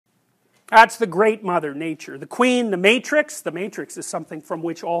That's the great mother, nature. The queen, the matrix. The matrix is something from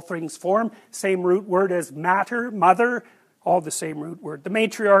which all things form. Same root word as matter, mother, all the same root word. The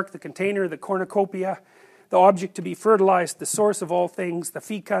matriarch, the container, the cornucopia, the object to be fertilized, the source of all things, the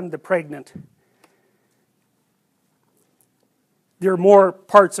fecund, the pregnant. There are more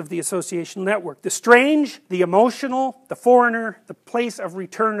parts of the associational network. The strange, the emotional, the foreigner, the place of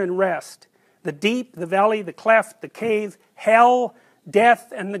return and rest. The deep, the valley, the cleft, the cave, hell,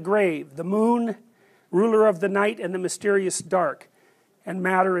 death, and the grave. The moon, ruler of the night and the mysterious dark. And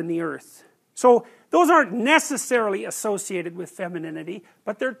matter and the earth. So those aren't necessarily associated with femininity,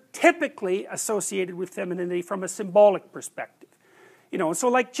 but they're typically associated with femininity from a symbolic perspective. You know, so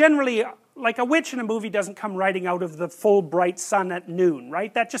like generally, like a witch in a movie doesn't come riding out of the full bright sun at noon,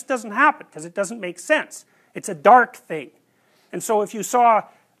 right? That just doesn't happen because it doesn't make sense. It's a dark thing. And so if you saw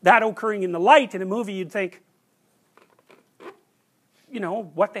that occurring in the light in a movie, you'd think, you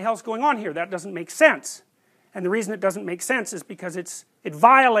know, what the hell's going on here? That doesn't make sense. And the reason it doesn't make sense is because it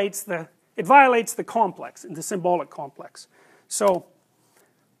violates the complex, the symbolic complex. So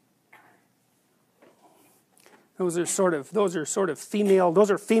those are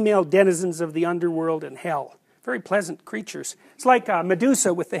female denizens of the underworld and hell. Very pleasant creatures. It's like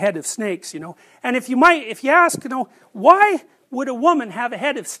Medusa with the head of snakes, you know. And if you ask, you know, why would a woman have a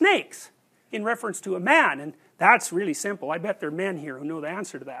head of snakes in reference to a man? And that's really simple. I bet there are men here who know the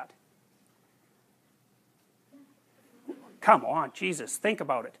answer to that. Come on, Jesus, think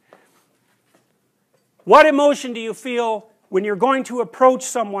about it. What emotion do you feel when you're going to approach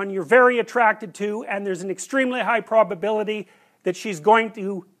someone you're very attracted to and there's an extremely high probability that she's going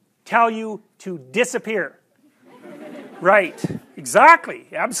to tell you to disappear? Right, exactly,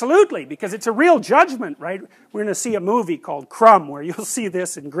 absolutely, because it's a real judgment, right? We're going to see a movie called Crumb where you'll see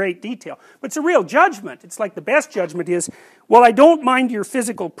this in great detail. But it's a real judgment. It's like the best judgment is, well, I don't mind your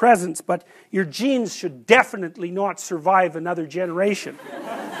physical presence, but your genes should definitely not survive another generation.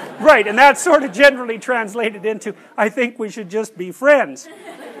 Right, and that's sort of generally translated into, I think we should just be friends.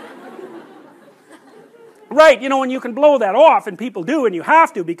 Right, you know, and you can blow that off, and people do, and you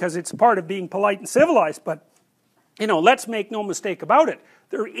have to, because it's part of being polite and civilized, but you know, let's make no mistake about it.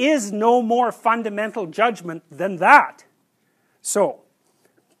 There is no more fundamental judgment than that. So,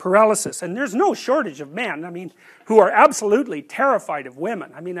 paralysis. And there's no shortage of men, I mean, who are absolutely terrified of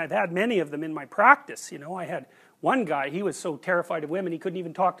women. I mean, I've had many of them in my practice, you know. I had one guy, he was so terrified of women he couldn't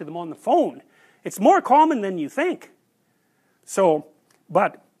even talk to them on the phone. It's more common than you think. So,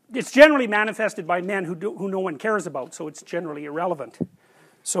 but it's generally manifested by men who no one cares about, so it's generally irrelevant.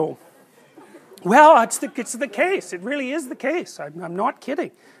 So, well, it's the case. It really is the case. I'm not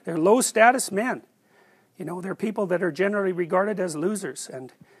kidding. They're low-status men. You know, they're people that are generally regarded as losers,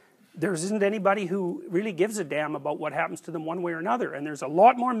 and there isn't anybody who really gives a damn about what happens to them one way or another, and there's a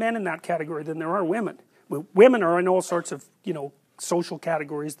lot more men in that category than there are women. Women are in all sorts of, you know, social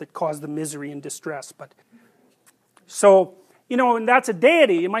categories that cause them misery and distress, but so, you know, and that's a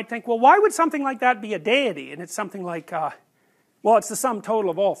deity. You might think, well, why would something like that be a deity? And it's something like, well, it's the sum total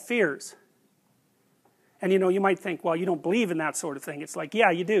of all fears. And you know, you might think, well, you don't believe in that sort of thing. It's like,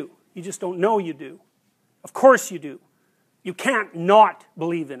 yeah, you do. You just don't know you do. Of course you do. You can't not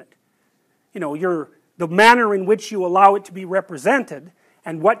believe in it. You know, the manner in which you allow it to be represented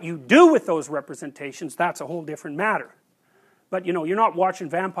and what you do with those representations, that's a whole different matter. But you know, you're not watching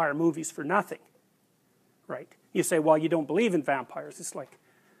vampire movies for nothing. Right? You say, well, you don't believe in vampires. It's like,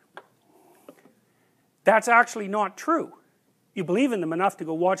 that's actually not true. You believe in them enough to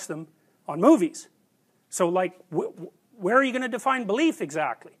go watch them on movies. So like, where are you going to define belief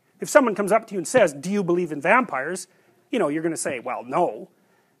exactly? If someone comes up to you and says, do you believe in vampires? You know, you're going to say, well, no.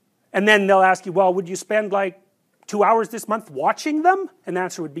 And then they'll ask you, well, would you spend like 2 hours this month watching them? And the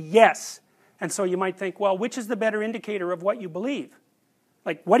answer would be yes. And so you might think, well, which is the better indicator of what you believe?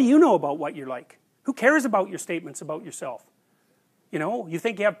 Like, what do you know about what you're like? Who cares about your statements about yourself? You know, you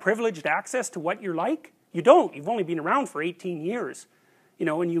think you have privileged access to what you're like? You don't. You've only been around for 18 years. You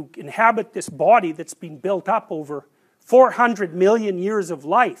know, and you inhabit this body that's been built up over 400 million years of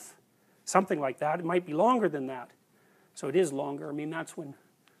life. Something like that. It might be longer than that. So it is longer. I mean, that's when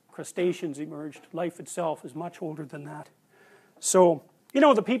crustaceans emerged. Life itself is much older than that. So, you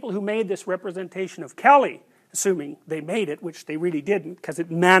know, the people who made this representation of Kelly, assuming they made it, which they really didn't, because it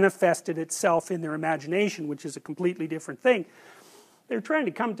manifested itself in their imagination, which is a completely different thing, they're trying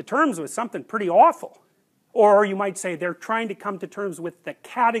to come to terms with something pretty awful. Or you might say they're trying to come to terms with the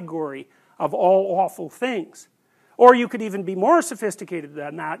category of all awful things. Or you could even be more sophisticated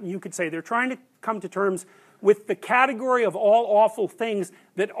than that, and you could say they're trying to come to terms with the category of all awful things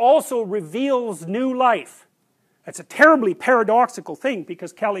that also reveals new life. It's a terribly paradoxical thing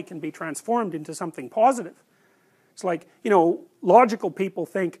because Kelly can be transformed into something positive. It's like, logical people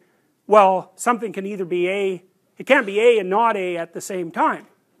think, well, something can either be A, it can't be A and not A at the same time,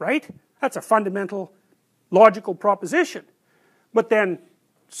 right? That's a fundamental logical proposition. But then,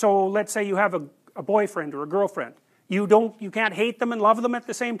 so let's say you have a boyfriend or a girlfriend. You can't hate them and love them at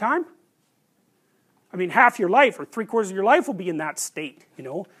the same time? I mean, half your life or 3/4 of your life will be in that state,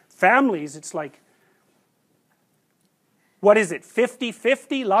 Families, it's like, what is it,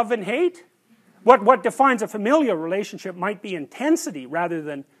 50-50 love and hate? What defines a familial relationship might be intensity rather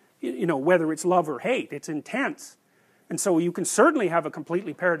than, whether it's love or hate. It's intense. And so you can certainly have a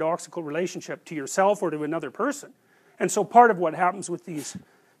completely paradoxical relationship to yourself or to another person. And so part of what happens with these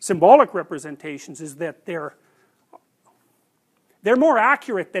symbolic representations is that they're more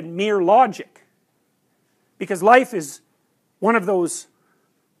accurate than mere logic. Because life is one of those,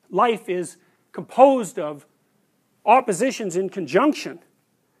 life is composed of oppositions in conjunction.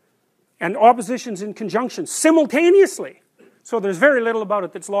 And oppositions in conjunction simultaneously. So there's very little about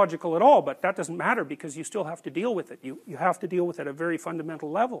it that's logical at all, but that doesn't matter because you still have to deal with it. You have to deal with it at a very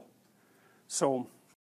fundamental level. So